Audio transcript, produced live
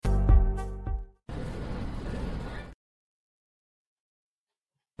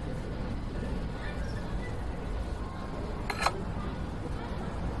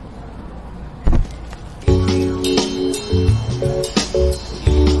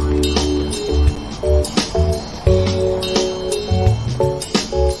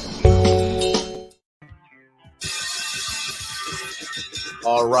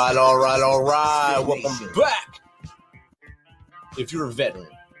right. Welcome back. If you're a veteran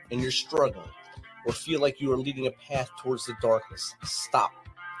and you're struggling or feel like you are leading a path towards the darkness, stop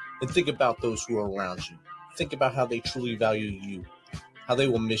and think about those who are around you. Think about how they truly value you, how they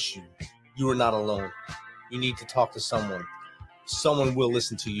will miss you. You are not alone. You need to talk to someone. Someone will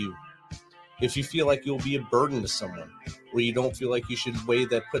listen to you. If you feel like you'll be a burden to someone, or you don't feel like you should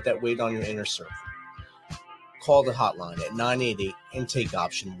put that weight on your inner circle, call the hotline at 988 and take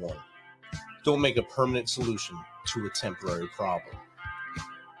option 1. Don't make a permanent solution to a temporary problem.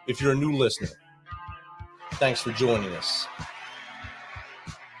 If you're a new listener, thanks for joining us.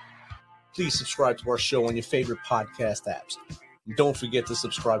 Please subscribe to our show on your favorite podcast apps. And don't forget to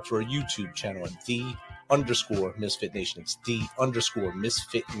subscribe to our YouTube channel at _MisFitNation. It's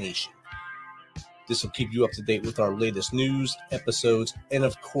 _MisFitNation. This will keep you up to date with our latest news, episodes, and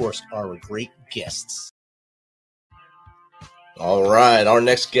of course, our great guests. All right, our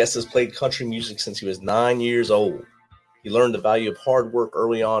next guest has played country music since he was 9 years old. He learned the value of hard work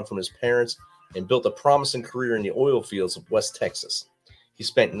early on from his parents and built a promising career in the oil fields of West Texas. He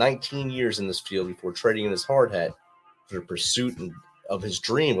spent 19 years in this field before trading in his hard hat for the pursuit of his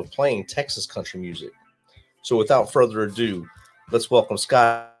dream of playing Texas country music. So without further ado, let's welcome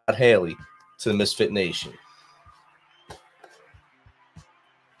Scott Hayley to the Misfit Nation.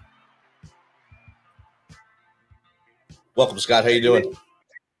 Welcome, Scott. How you doing?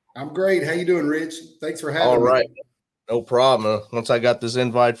 I'm great. How you doing, Rich? Thanks for having me. All right. No problem. Once I got this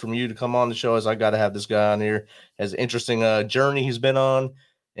invite from you to come on the show, I got to have this guy on here. Has an interesting journey he's been on.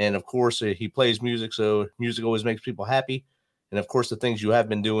 And, of course, he plays music, so music always makes people happy. And, of course, the things you have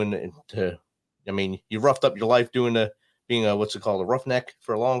been doing you roughed up your life being a roughneck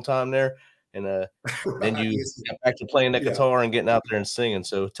for a long time there. And then you got back to playing that guitar and getting out there and singing.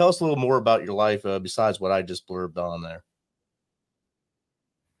 So tell us a little more about your life besides what I just blurbed on there.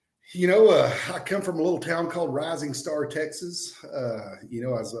 I come from a little town called Rising Star, Texas. I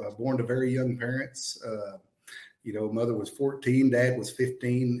was born to very young parents. Mother was 14, dad was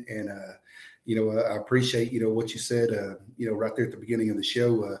 15. And, I appreciate, what you said, right there at the beginning of the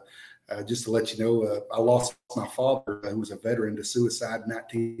show. Just to let you know, I lost my father, who was a veteran, to suicide in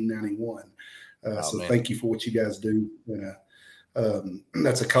 1991. Thank you for what you guys do. And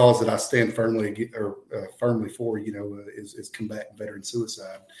that's a cause that I stand firmly for, is combating veteran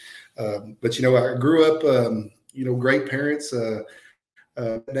suicide. But I grew up, great parents.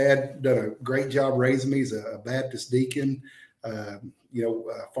 Dad done a great job raising me. He's a Baptist deacon,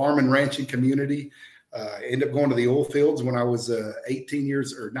 farm and ranching community. Ended up going to the oil fields when I was 19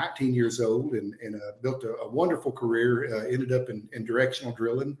 years old and built a wonderful career. Ended up in directional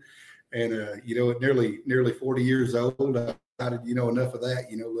drilling. And, at nearly 40 years old, I decided, enough of that,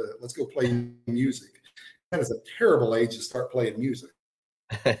 let's go play music. That is a terrible age to start playing music.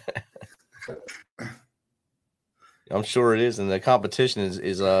 I'm sure it is. And the competition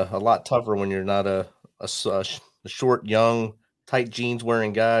is a lot tougher when you're not a short, young, tight jeans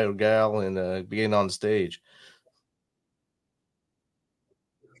wearing guy or gal and being on the stage.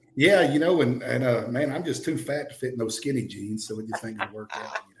 Yeah, man, I'm just too fat to fit in those skinny jeans, so it just ain't gonna work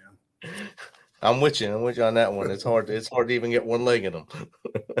out, I'm with you on that one. It's hard to even get one leg in them.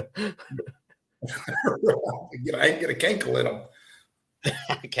 I ain't get a cankle in them.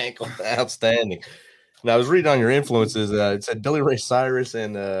 Cankle, outstanding. Now I was reading on your influences. It said Billy Ray Cyrus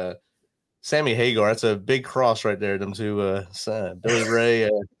and Sammy Hagar. That's a big cross right there. Them two. Billy Ray,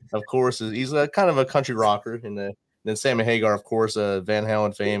 of course, he's a kind of a country rocker, and then Sammy Hagar, of course, Van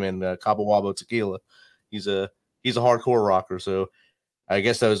Halen fame and Cabo Wabo Tequila. He's a hardcore rocker. So I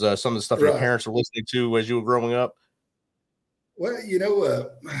guess that was some of the stuff your parents were listening to as you were growing up. Well, we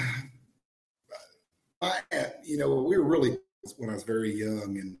were really, when I was very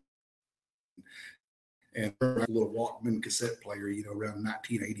young, and a little Walkman cassette player, around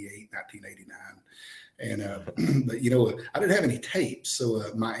 1988, 1989. And, but, I didn't have any tapes. So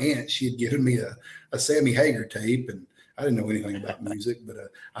my aunt, she had given me a Sammy Hagar tape, and I didn't know anything about music, but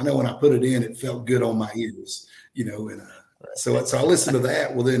I know when I put it in, it felt good on my ears, so I listened to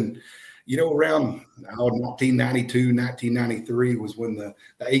that. Well, then, around 1992, 1993 was when the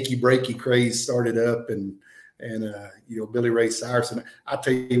achy breaky craze started up, and Billy Ray Cyrus. And I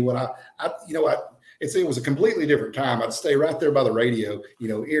tell you what, it was a completely different time. I'd stay right there by the radio,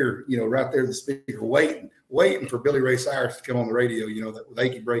 right there in the speaker, waiting for Billy Ray Cyrus to come on the radio, that with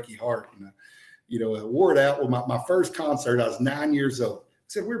achy breaky heart. And, wore it out. Well, my first concert, I was 9 years old. I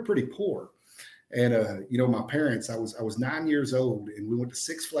said, we were pretty poor. And, my parents, I was 9 years old, and we went to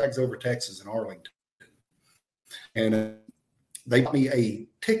Six Flags Over Texas in Arlington. And they got me a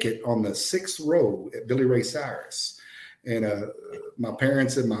ticket on the 6th row at Billy Ray Cyrus. and my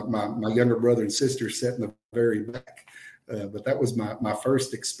parents and my younger brother and sister sat in the very back. But that was my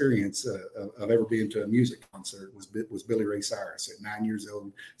first experience of ever being to a music concert was Billy Ray Cyrus at 9 years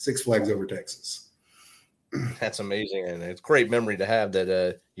old, Six Flags Over Texas. That's amazing, and it's a great memory to have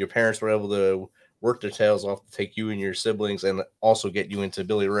that your parents were able to work their tails off to take you and your siblings and also get you into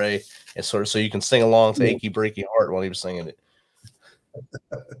Billy Ray, and sort of so you can sing along to Achy Breaky Heart while he was singing it.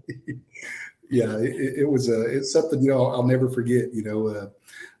 Yeah, it was it's something, I'll never forget.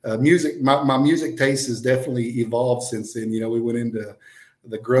 Music, my music taste has definitely evolved since then. We went into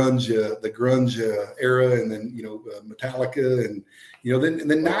the grunge era, and then Metallica, and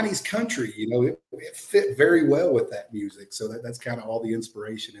then 90s country. It fit very well with that music. So that's kind of all the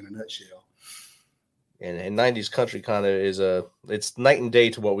inspiration in a nutshell. And 90s country kind of is it's night and day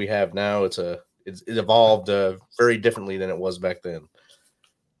to what we have now. It evolved very differently than it was back then.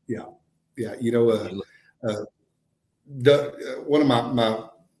 Yeah. One of my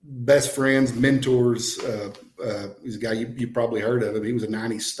best friends, mentors, is a guy you probably heard of him. He was a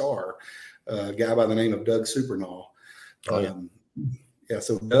 90s star, a guy by the name of Doug Supernall.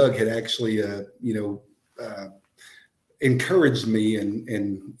 So Doug had actually, encouraged me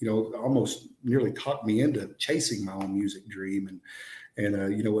and almost nearly talked me into chasing my own music dream.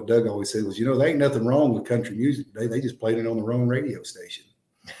 And what Doug always said was, there ain't nothing wrong with country music today. They just played it on the wrong radio station.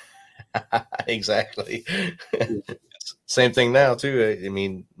 Exactly. Same thing now too. I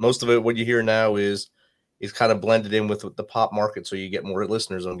mean, most of it, what you hear now is kind of blended in with the pop market, so you get more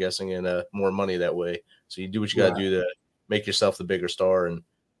listeners, I'm guessing, and more money that way. So you do what you got to do to make yourself the bigger star, and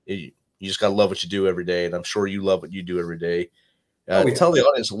you just got to love what you do every day. And I'm sure you love what you do every day. Tell the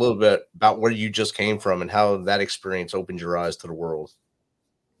audience a little bit about where you just came from and how that experience opened your eyes to the world.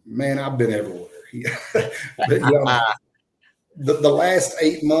 Man, I've been everywhere. The last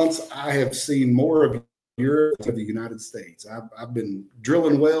 8 months, I have seen more of Europe than the United States. I've been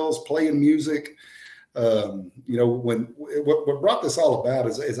drilling wells, playing music. What brought this all about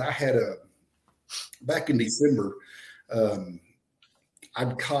is I had back in December,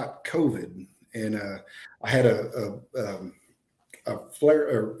 I'd caught COVID, and I had a flare,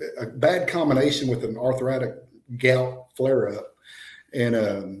 or a bad combination with an arthritic gout flare up. And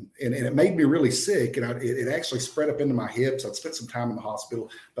it made me really sick, and it actually spread up into my hips. I'd spent some time in the hospital,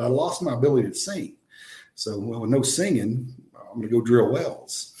 but I lost my ability to sing. So, with no singing, I'm going to go drill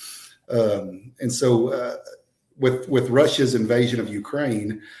wells. And so, with Russia's invasion of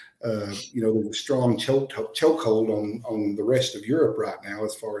Ukraine, there's a strong chokehold on the rest of Europe right now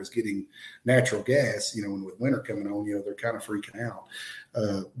as far as getting natural gas. And with winter coming on, they're kind of freaking out.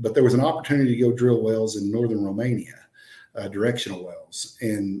 But there was an opportunity to go drill wells in northern Romania. Directional wells.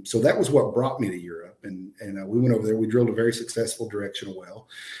 And so that was what brought me to Europe. And we went over there. We drilled a very successful directional well.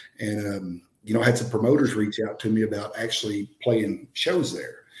 And, I had some promoters reach out to me about actually playing shows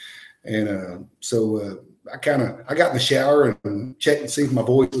there. And so I got in the shower and checked to see if my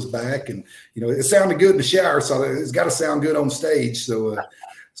voice was back. And, it sounded good in the shower, so it's got to sound good on stage. So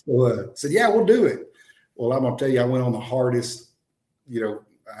said, yeah, we'll do it. Well, I'm going to tell you, I went on the hardest,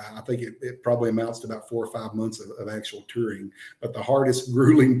 I think it probably amounts to about 4 or 5 months of actual touring, but the hardest,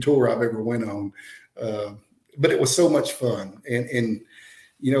 grueling tour I've ever went on. But it was so much fun. And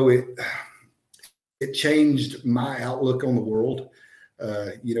it changed my outlook on the world.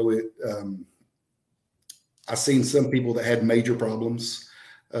 I've seen some people that had major problems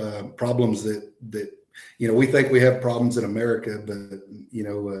that we think we have problems in America, but,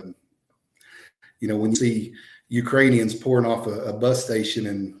 when you see Ukrainians pouring off a bus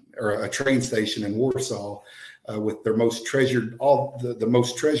station or a train station in Warsaw with their most treasured, all the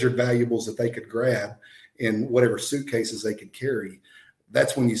most treasured valuables that they could grab in whatever suitcases they could carry,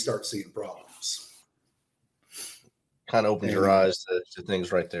 that's when you start seeing problems. Kind of opens your eyes to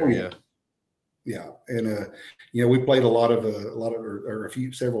things right there. Yeah. Yeah. And, we played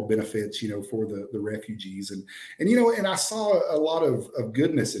several benefits, for the refugees and I saw a lot of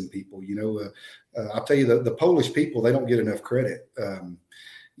goodness in people. I'll tell you the Polish people, they don't get enough credit.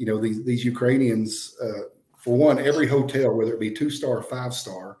 These Ukrainians, for one, every hotel, whether it be 2-star or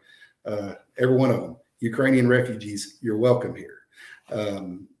 5-star, every one of them, Ukrainian refugees, you're welcome here.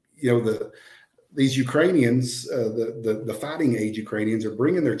 These Ukrainians, the fighting age Ukrainians are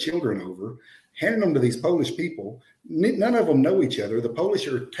bringing their children over, handing them to these Polish people. None of them know each other. The Polish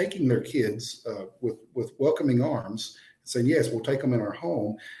are taking their kids with welcoming arms, saying, yes, we'll take them in our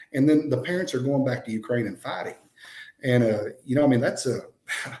home. And then the parents are going back to Ukraine and fighting. And,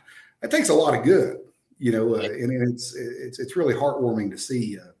 that takes a lot of good, and it's really heartwarming to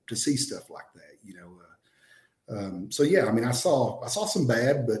see stuff like that, so, yeah, I saw some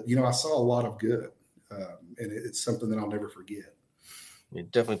bad, but, I saw a lot of good. it's something that I'll never forget.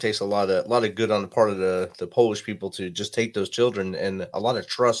 It definitely takes a lot of good on the part of the Polish people to just take those children, and a lot of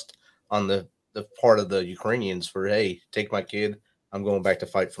trust on the part of the Ukrainians for, hey, take my kid. I'm going back to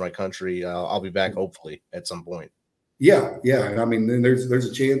fight for my country. I'll be back hopefully at some point. Yeah. And I mean, then there's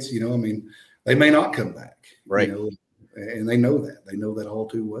a chance, I mean, they may not come back, Right. And they know that all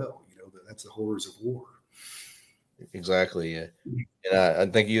too well, that's the horrors of war. Exactly. Yeah. And I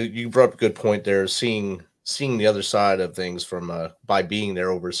think you brought up a good point there, seeing the other side of things from by being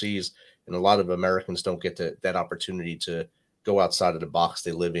there overseas. And a lot of Americans don't get that opportunity to go outside of the box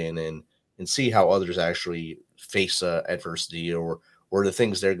they live in and see how others actually face adversity or the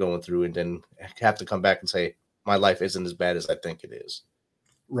things they're going through, and then have to come back and say, my life isn't as bad as I think it is.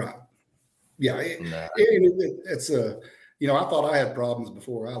 Right. Yeah. It's I thought I had problems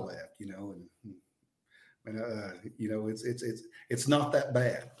before I left, it's not that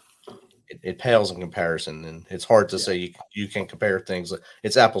bad. It pales in comparison, and it's hard to say you can compare things.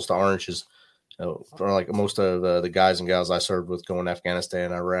 It's apples to oranges. For like most of the guys and gals I served with going to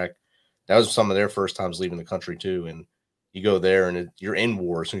Afghanistan, Iraq, that was some of their first times leaving the country too. And you go there and you're in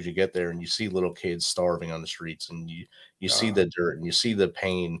war as soon as you get there, and you see little kids starving on the streets, and you see the dirt and you see the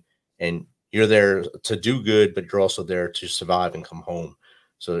pain, and you're there to do good, but you're also there to survive and come home.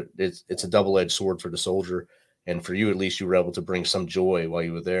 So it's a double-edged sword for the soldier. And for you, at least, you were able to bring some joy while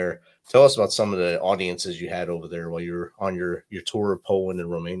you were there. Tell us about some of the audiences you had over there while you were on your tour of Poland and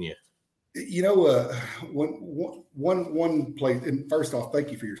Romania. One place, and first off,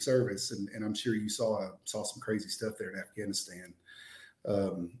 thank you for your service. And I'm sure you saw some crazy stuff there in Afghanistan.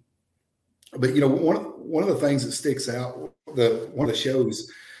 But one of the things that sticks out, one of the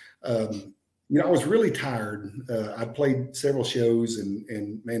shows, I was really tired. I played several shows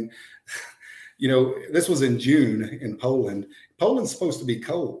and man, this was in June in Poland. Poland's supposed to be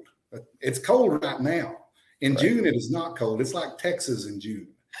cold. It's cold right now. In June, it is not cold. It's like Texas in June.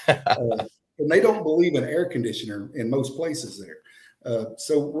 And they don't believe in air conditioner in most places there.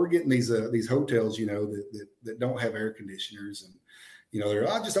 So we're getting these hotels, that don't have air conditioners, and they're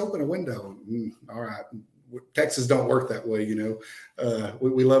just open a window. All right, Texas don't work that way.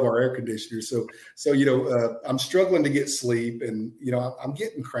 We love our air conditioners. So I'm struggling to get sleep, and I'm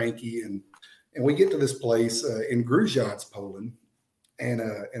getting cranky, and we get to this place in Grudziądz, Poland, and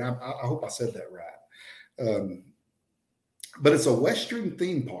I hope I said that right. But it's a Western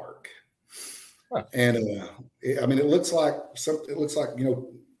theme park. Huh. And it looks like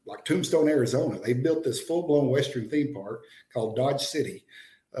like Tombstone, Arizona. They built this full-blown Western theme park called Dodge City.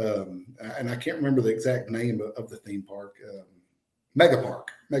 And I can't remember the exact name of the theme park. Mega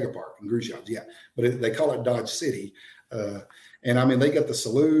Park in Grudziądz, yeah. But they call it Dodge City. And they got the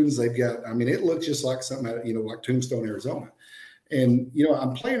saloons. They've got, it looks just like something out, like Tombstone, Arizona. And,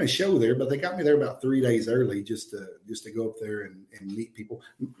 I'm playing a show there, but they got me there about 3 days early just to go up there and meet people.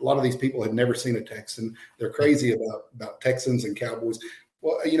 A lot of these people had never seen a Texan. They're crazy about Texans and cowboys.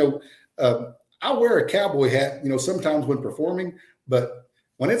 Well, I wear a cowboy hat, sometimes when performing, but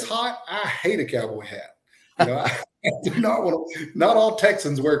when it's hot, I hate a cowboy hat. I do not want to, not all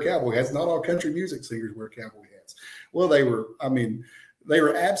Texans wear cowboy hats. Not all country music singers wear cowboy hats. Well, they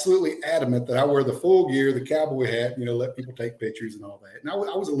were absolutely adamant that I wear the full gear, the cowboy hat, let people take pictures and all that. And I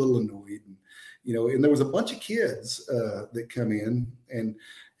was a little annoyed, and there was a bunch of kids that come in, and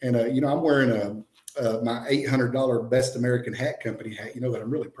I'm wearing my $800 Best American Hat Company hat, that I'm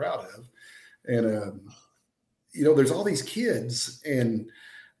really proud of. And, there's all these kids, and,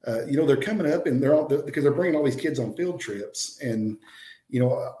 they're coming up, and because they're bringing all these kids on field trips, and,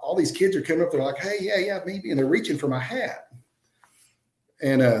 all these kids are coming up, they're like, hey, yeah, maybe. And they're reaching for my hat.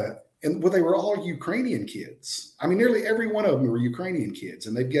 And they were all Ukrainian kids. Nearly every one of them were Ukrainian kids,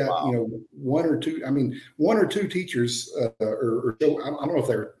 and they've got one or two teachers. Or I don't know if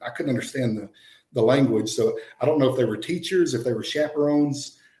I couldn't understand the language, so I don't know if they were teachers, if they were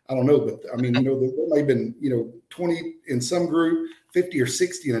chaperones. I don't know, but there may have been 20 in some group, 50 or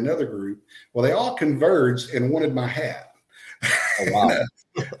 60 in another group. Well, they all converged and wanted my hat. Oh,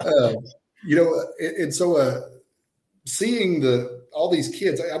 wow. And so seeing all these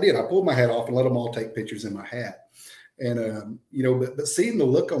kids, I pulled my hat off and let them all take pictures in my hat. And, but seeing the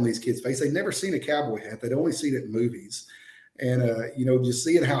look on these kids' face, they'd never seen a cowboy hat. They'd only seen it in movies. And, just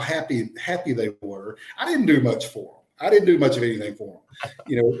seeing how happy they were. I didn't do much for them. I didn't do much of anything for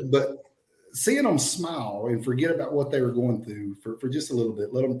them, but seeing them smile and forget about what they were going through for just a little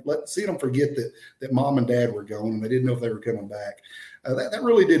bit, seeing them forget that mom and dad were gone and they didn't know if they were coming back. That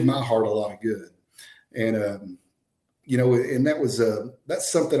really did my heart a lot of good. And, and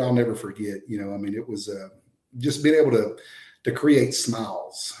that's something I'll never forget. It was just being able to create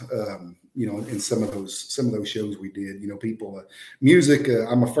smiles, in some of those shows we did. People, music.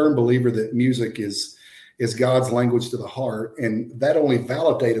 I'm a firm believer that music is God's language to the heart, and that only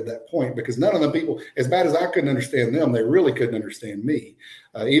validated that point, because none of them people, as bad as I couldn't understand them, they really couldn't understand me.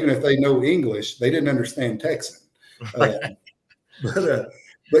 Even if they know English, they didn't understand Texan.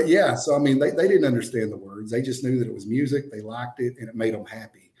 But yeah, so I mean, they didn't understand the words. They just knew that it was music. They liked it, and it made them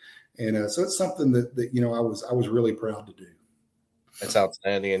happy. And so it's something that I was really proud to do. That's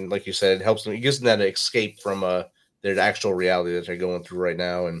outstanding, and like you said, it helps them. It gives them that escape from their actual reality that they're going through right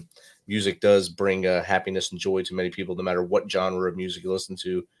now. And music does bring happiness and joy to many people, no matter what genre of music you listen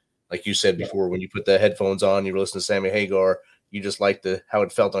to. Like you said before, when you put the headphones on, you listen to Sammy Hagar, you just liked how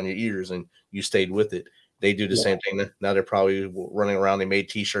it felt on your ears, and you stayed with it. They do the same thing. Now they're probably running around. They made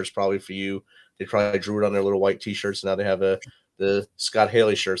T-shirts probably for you. They probably drew it on their little white T-shirts. Now they have the Scott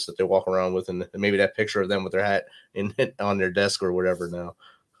Hayley shirts that they walk around with, and maybe that picture of them with their hat on their desk or whatever now.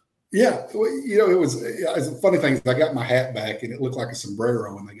 Yeah, well, it was a funny thing. I got my hat back, and it looked like a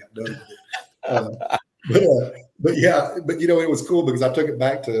sombrero when they got done with it. But it was cool because I took it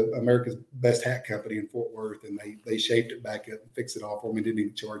back to America's Best Hat Company in Fort Worth, and they shaped it back up and fixed it all for me. Didn't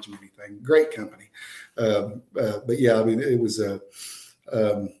even charge me anything. Great company. But yeah, I mean, it was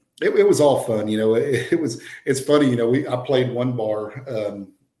it was all fun. It's funny. I played one bar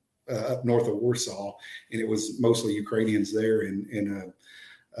up north of Warsaw, and it was mostly Ukrainians there, and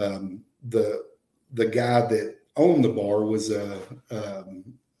the guy that owned the bar was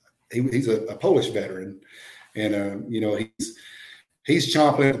he's a Polish veteran, and he's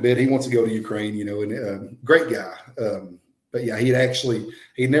chomping at the bit. He wants to go to Ukraine, and great guy. But yeah,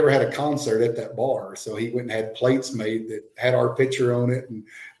 he'd never had a concert at that bar, so he went and had plates made that had our picture on it. And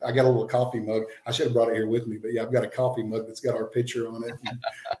I got a little coffee mug. I should have brought it here with me, but yeah, I've got a coffee mug that's got our picture on it.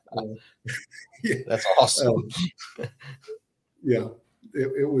 And, yeah, that's awesome. Yeah.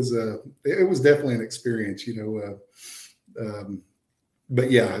 It was definitely an experience,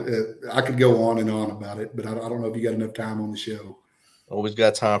 but yeah, I could go on and on about it, but I don't know if you got enough time on the show. Always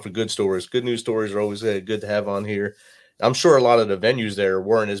got time for good stories. Good news stories are always good to have on here. I'm sure a lot of the venues there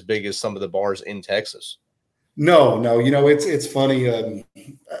weren't as big as some of the bars in Texas. No, it's funny. I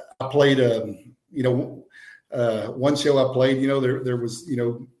played, one show I played, there was,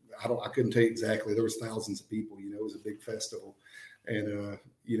 I couldn't tell you exactly. There was thousands of people, it was a big festival. And,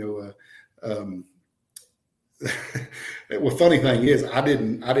 the funny thing is I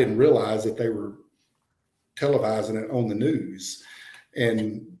didn't realize that they were televising it on the news,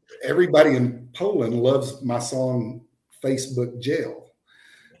 and everybody in Poland loves my song Facebook Jail.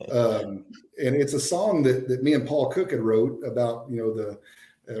 And it's a song that me and Paul Cook had wrote about,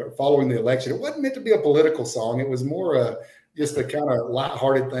 following the election. It wasn't meant to be a political song. It was more just a kind of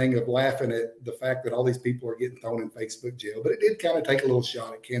lighthearted thing of laughing at the fact that all these people are getting thrown in Facebook jail. But it did kind of take a little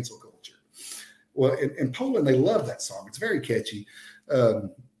shot at cancel culture. Well, in Poland, they love that song. It's very catchy.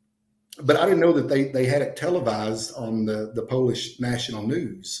 But I didn't know that they had it televised on the Polish national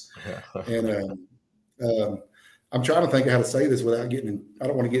news. And I'm trying to think of how to say this without getting I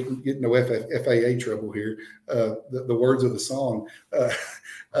don't want to get no FAA trouble here. The words of the song.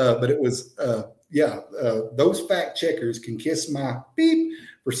 But it was, those fact checkers can kiss my beep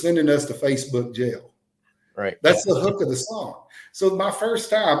for sending us to Facebook jail. Right. That's the hook of the song. So my first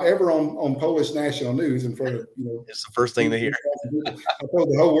time ever on Polish national news in front of, it's the first thing they hear. I told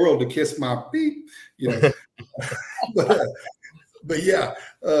the whole world to kiss my beep, but yeah.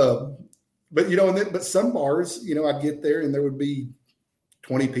 But some bars, I'd get there and there would be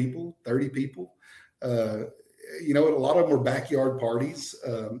 20 people, 30 people. A lot of them were backyard parties,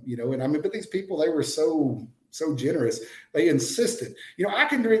 but these people, they were so generous. They insisted, I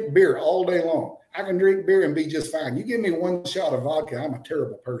can drink beer all day long. I can drink beer and be just fine. You give me one shot of vodka, I'm a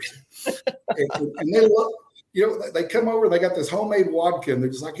terrible person. and they love, they come over, they got this homemade vodka, and they're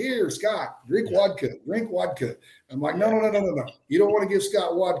just like, here, Scott, drink vodka. I'm like, no. You don't want to give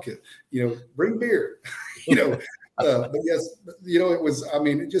Scott vodka, bring beer, but yes, it was,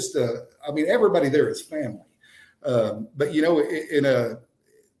 everybody there is family. But in a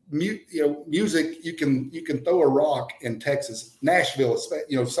music, you can throw a rock in Texas, Nashville,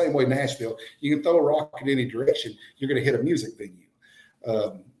 same way Nashville, you can throw a rock in any direction, you're going to hit a music venue.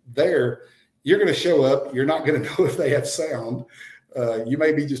 There, you're going to show up, you're not going to know if they have sound. You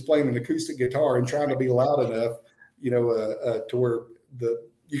may be just playing an acoustic guitar and trying to be loud enough, to where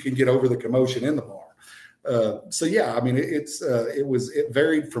you can get over the commotion in the bar. It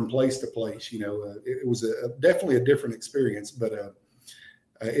varied from place to place. It was definitely a different experience, but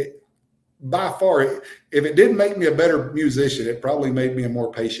by far, if it didn't make me a better musician, it probably made me a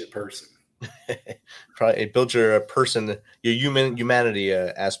more patient person. Probably it built your person, your humanity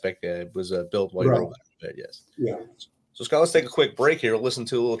aspect was built while you were over there. Yes. Yeah. So Scott, let's take a quick break here. We'll listen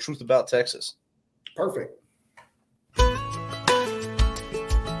to a little truth about Texas. Perfect.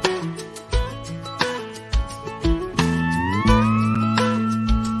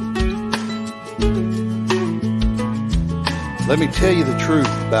 Let me tell you the truth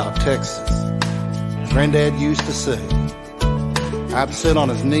about Texas. Granddad used to say, I'd sit on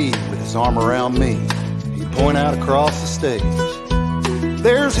his knee with his arm around me. He'd point out across the stage.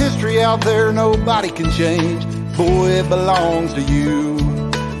 There's history out there nobody can change. Boy, it belongs to you.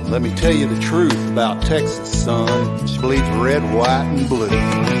 Let me tell you the truth about Texas, son. She bleeds red, white, and blue.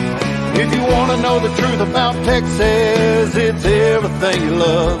 If you want to know the truth about Texas, it's everything you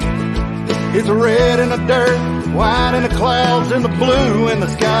love. It's red in the dirt, white in the clouds, and the blue in the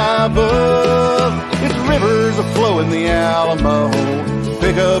sky above. It's rivers that flow in the Alamo,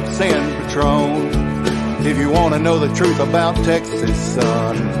 pickups and Patron. If you want to know the truth about Texas,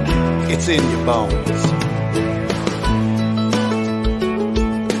 son, it's in your bones.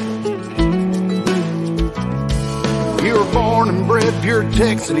 You were born and bred pure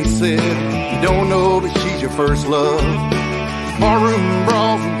Texan, he said. You don't know, but she's your first love. Barroom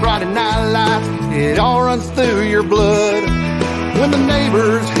brawls and Friday night lights, it all runs through your blood. When the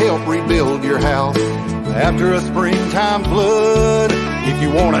neighbors help rebuild your house after a springtime flood. If you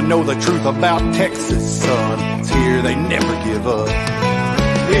want to know the truth about Texas, son, it's here they never give up.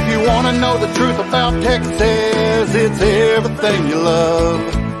 If you want to know the truth about Texas, it's everything you love.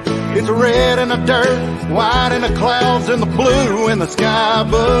 It's red in the dirt, white in the clouds, and the blue in the sky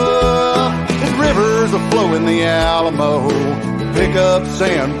above. It's rivers that flow in the Alamo, pickups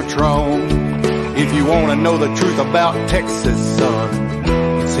and Patron. If you want to know the truth about Texas, son,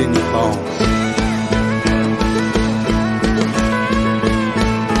 it's in your bones.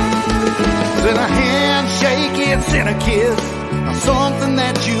 It's in a handshake, it's in a kiss, something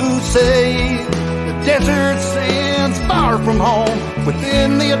that you say. The desert sands far from home,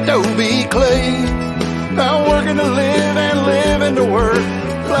 within the adobe clay. Now working to live and living to work,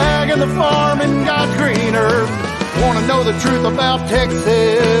 flagging the farm in God's green earth. Want to know the truth about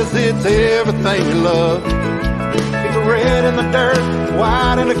Texas, it's everything you love. It's red in the dirt,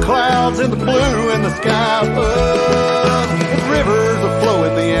 white in the clouds, and the blue in the sky above. It's rivers that flow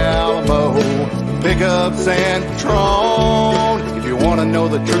in the Alamo, pickups and Patron. If you want to know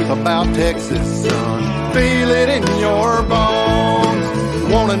the truth about Texas, son, feel it in your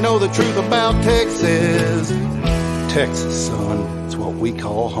bones. Want to know the truth about Texas? Texas, son, it's what we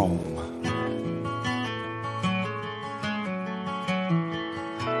call home.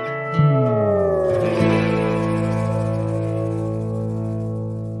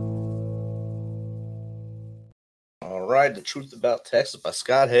 All right, The Truth About Texas by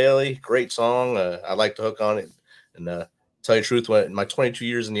Scott Hayley. Great song. I like to hook on it. And tell you the truth, in my 22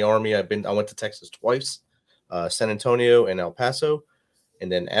 years in the Army, I went to Texas twice, San Antonio and El Paso.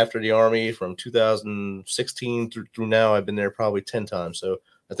 And then after the Army, from 2016 through now, I've been there probably 10 times. So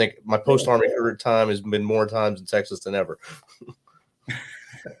I think my post-Army career time has been more times in Texas than ever.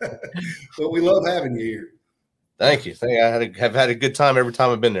 Well, we love having you here. Thank you. Have had a good time every time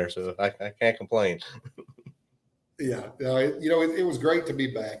I've been there, so I can't complain. Yeah, it was great to be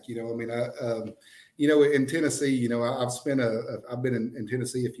back. In Tennessee, I've been in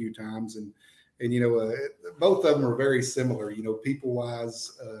Tennessee a few times, and both of them are very similar. People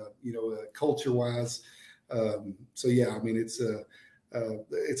wise, culture wise. So yeah, I mean, it's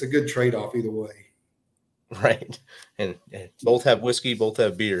a good trade off either way. Right, and both have whiskey, both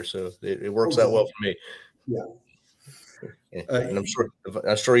have beer, so it works out well for me. Yeah. And I'm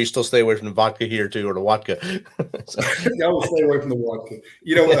sure you still stay away from the vodka here too, or the vodka. So. I will stay away from the vodka.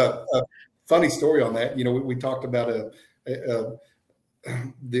 Funny story on that. We talked about the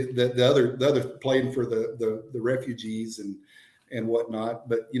other playing for the refugees and whatnot.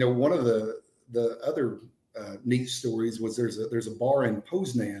 But one of the other neat stories was there's a bar in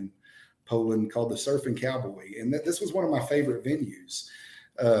Poznan, Poland called the Surfing Cowboy, and this was one of my favorite venues.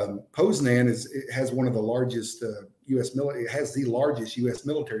 Poznan has one of the largest U.S. military. It has the largest U.S.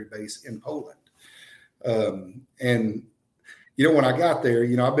 military base in Poland. And when I got there,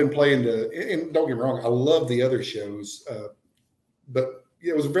 I've been playing and don't get me wrong, I love the other shows, but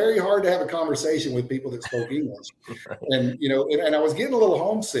it was very hard to have a conversation with people that spoke English. And and I was getting a little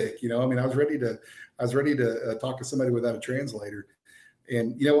homesick. I was ready to talk to somebody without a translator.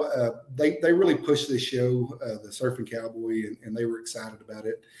 And they really pushed this show, the Surfing Cowboy, and they were excited about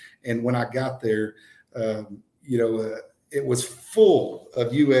it. And when I got there, it was full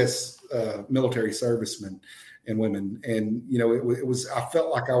of U.S. Military servicemen, and women. And, it was, I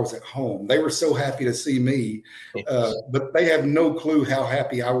felt like I was at home. They were so happy to see me, but they have no clue how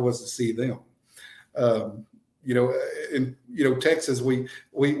happy I was to see them. In Texas, we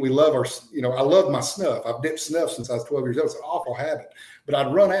love our, I love my snuff. I've dipped snuff since I was 12 years old. It's an awful habit, but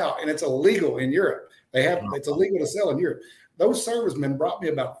I'd run out, and it's illegal in Europe. It's illegal to sell in Europe. Those servicemen brought me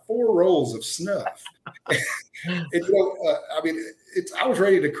about 4 rolls of snuff. I was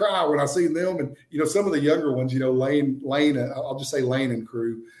ready to cry when I seen them, and some of the younger ones, Lane, I'll just say Lane and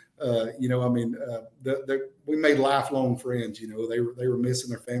crew. We made lifelong friends. They were missing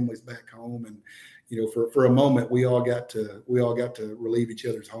their families back home, and for a moment we all got to relieve each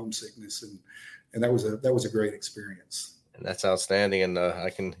other's homesickness, and that was a great experience. And that's outstanding. And I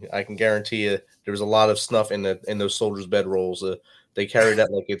can guarantee you there was a lot of snuff in those soldiers' bedrolls. They carry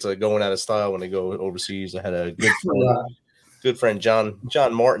that like it's going out of style when they go overseas. I had a good friend, John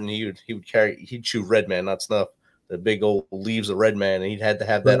Martin. He'd chew Red Man, not snuff. The big old leaves of Red Man, and he'd had to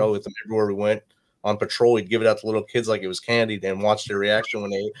have that with him everywhere we went on patrol. He'd give it out to little kids like it was candy, and watch their reaction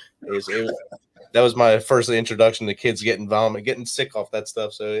when that was my first introduction to kids getting sick off that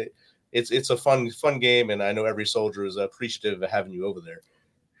stuff. So it's a fun game, and I know every soldier is appreciative of having you over there.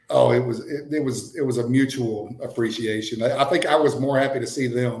 Oh, it was a mutual appreciation. I think I was more happy to see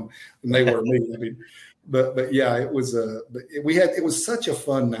them than they were me. I mean, but yeah, it was it was such a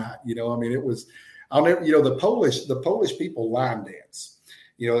fun night. It was. I'll never, the Polish people line dance.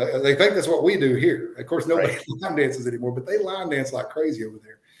 They think that's what we do here. Of course, nobody line dances anymore, but they line dance like crazy over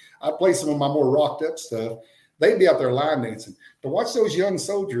there. I play some of my more rocked up stuff. They'd be out there line dancing. To watch those young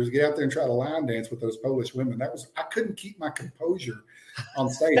soldiers get out there and try to line dance with those Polish women, I couldn't keep my composure on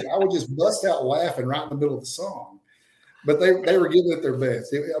stage. I would just bust out laughing right in the middle of the song. But they were giving it their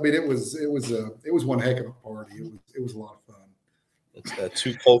best. It was one heck of a party. It was a lot of fun. It's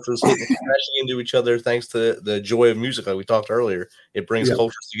two cultures crashing into each other thanks to the joy of music, like we talked earlier. It brings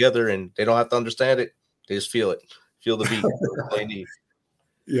cultures together, and they don't have to understand it. They just feel it. Feel the beat. They need.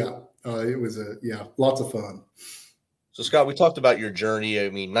 Yeah, it was lots of fun. So, Scott, we talked about your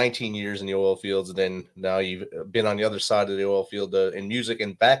journey. 19 years in the oil fields, and then now you've been on the other side of the oil field in music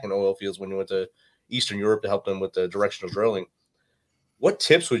and back in oil fields when you went to Eastern Europe to help them with the directional drilling. What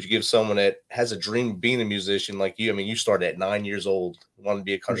tips would you give someone that has a dream of being a musician like you? You started at 9 years old, wanted to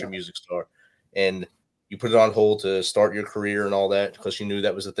be a country music star, and you put it on hold to start your career and all that because you knew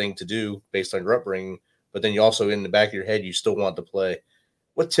that was the thing to do based on your upbringing. But then you also, in the back of your head, you still want to play.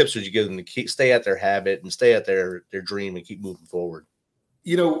 What tips would you give them to stay at their habit and stay at their dream and keep moving forward?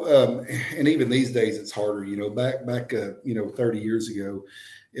 And even these days it's harder. Back 30 years ago,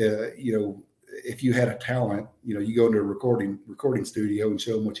 if you had a talent, you go into a recording studio and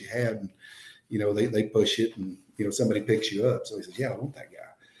show them what you had, and they push it, and somebody picks you up. So he says, "Yeah, I want that guy."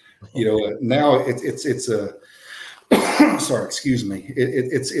 Now it's a sorry, excuse me.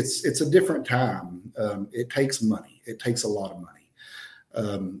 It's a different time. It takes money. It takes a lot of money.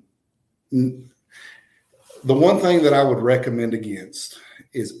 The one thing that I would recommend against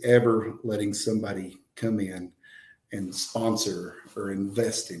is ever letting somebody come in and sponsor or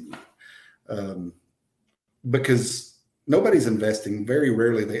invest in you. Because nobody's investing. Very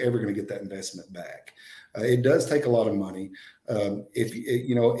rarely they're ever going to get that investment back. It does take a lot of money.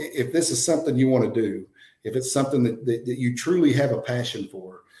 If this is something you want to do, if it's something that you truly have a passion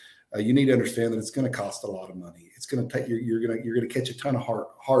for, you need to understand that it's going to cost a lot of money. It's going to take you're going to catch a ton of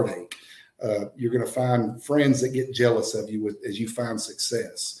heartache. You're going to find friends that get jealous of you as you find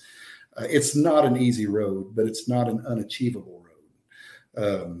success. It's not an easy road, but it's not an unachievable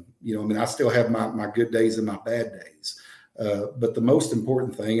road. I still have my good days and my bad days. But the most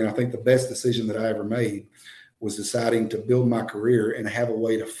important thing, and I think the best decision that I ever made, was deciding to build my career and have a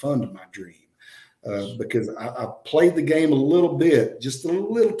way to fund my dream. Because I played the game a little bit, just a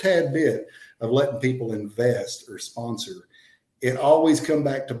little tad bit of letting people invest or sponsor. It always come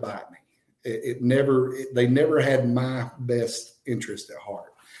back to bite me. They never had my best interest at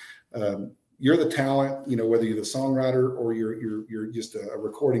heart. You're the talent, whether you're the songwriter or you're just a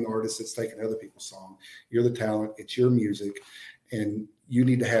recording artist that's taking other people's song. You're the talent. It's your music, and you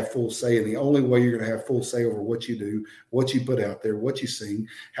need to have full say. And the only way you're going to have full say over what you do, what you put out there, what you sing,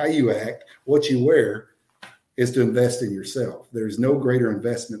 how you act, what you wear, is to invest in yourself. There's no greater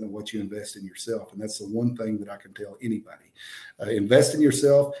investment than what you invest in yourself, and that's the one thing that I can tell anybody. Invest in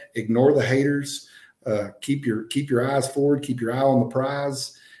yourself. Ignore the haters. Keep your eyes forward. Keep your eye on the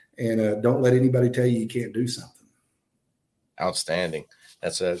prize. And don't let anybody tell you can't do something. Outstanding.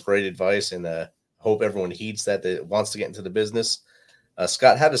 That's a great advice, and hope everyone heeds that wants to get into the business.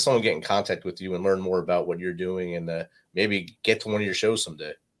 Scott, how does someone get in contact with you and learn more about what you're doing and maybe get to one of your shows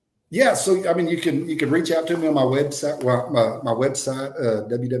someday? Yeah, so I mean, you can reach out to me on my website. Well, my website,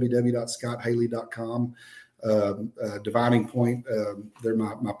 www.scotthayley.com. Divining Point, they're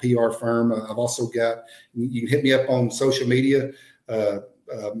my PR firm. I've also got. You can hit me up on social media.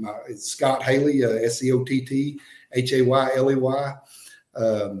 It's Scott Hayley, ScottHayley.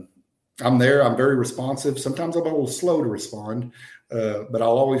 I'm there. I'm very responsive. Sometimes I'm a little slow to respond, but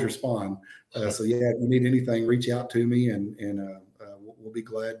I'll always respond. So yeah, if you need anything, reach out to me, and we'll be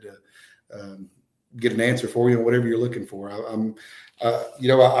glad to get an answer for you on whatever you're looking for. I'm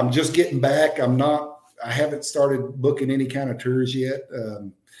just getting back. I haven't started booking any kind of tours yet.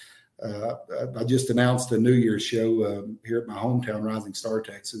 I just announced a New Year's show here at my hometown, Rising Star,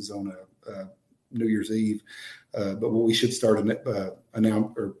 Texas, on a New Year's Eve. But we should start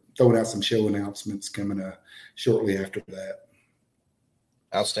throwing out some show announcements coming shortly after that.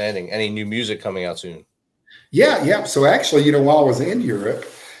 Outstanding. Any new music coming out soon? Yeah. So actually, while I was in Europe,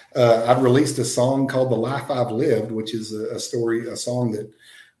 I'd released a song called "The Life I've Lived," which is a song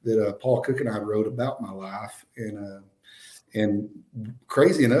that Paul Cook and I wrote about my life. And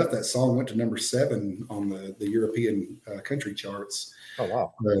crazy enough, that song went to number 7 on the European country charts. Oh,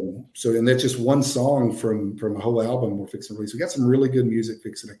 wow. And that's just one song from a whole album we're fixing to release. We got some really good music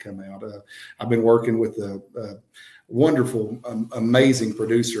fixing to come out. I've been working with a wonderful, amazing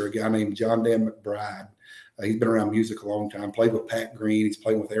producer, a guy named John Dan McBride. He's been around music a long time, played with Pat Green. He's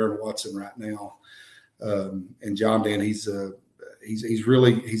playing with Aaron Watson right now. And John Dan, he's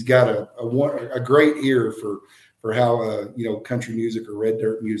got a great ear for how country music or red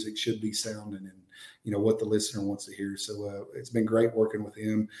dirt music should be sounding, and what the listener wants to hear. So it's been great working with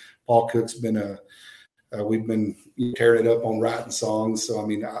him. Paul Cook's been we've been tearing it up on writing songs. So I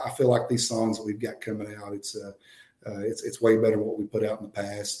mean, I feel like these songs that we've got coming out, it's way better than what we put out in the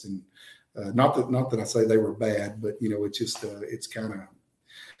past. And not that I say they were bad, but it's just it's kind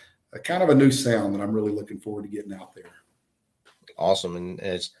of a new sound that I'm really looking forward to getting out there. Awesome. And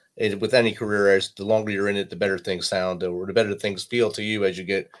with any career, as the longer you're in it, the better things sound, or the better things feel to you as you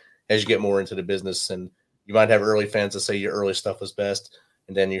get more into the business. And you might have early fans that say your early stuff was best,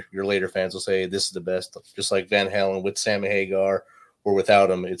 and then your later fans will say this is the best. Just like Van Halen with Sammy Hagar, or without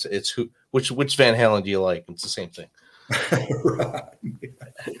him, it's which Van Halen do you like? It's the same thing. Right.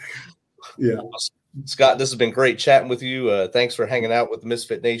 Yeah. Scott, this has been great chatting with you. Thanks for hanging out with the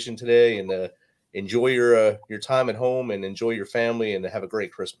Misfit Nation today, and enjoy your time at home, and enjoy your family, and have a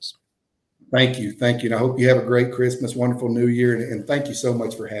great Christmas. Thank you. And I hope you have a great Christmas, wonderful New Year, and thank you so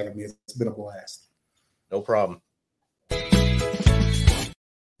much for having me. It's been a blast. No problem.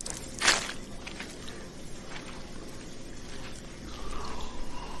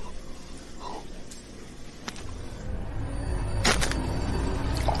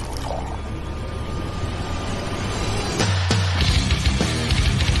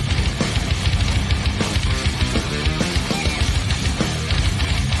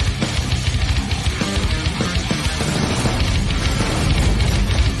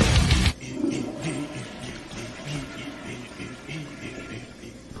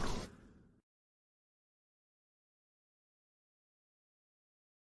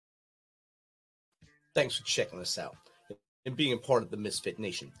 Thanks for checking us out and being a part of the Misfit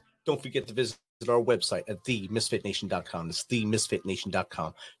Nation. Don't forget to visit our website at themisfitnation.com. It's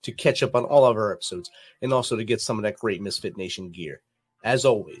themisfitnation.com to catch up on all of our episodes, and also to get some of that great Misfit Nation gear. As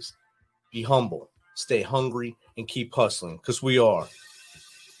always, be humble, stay hungry, and keep hustling, because we are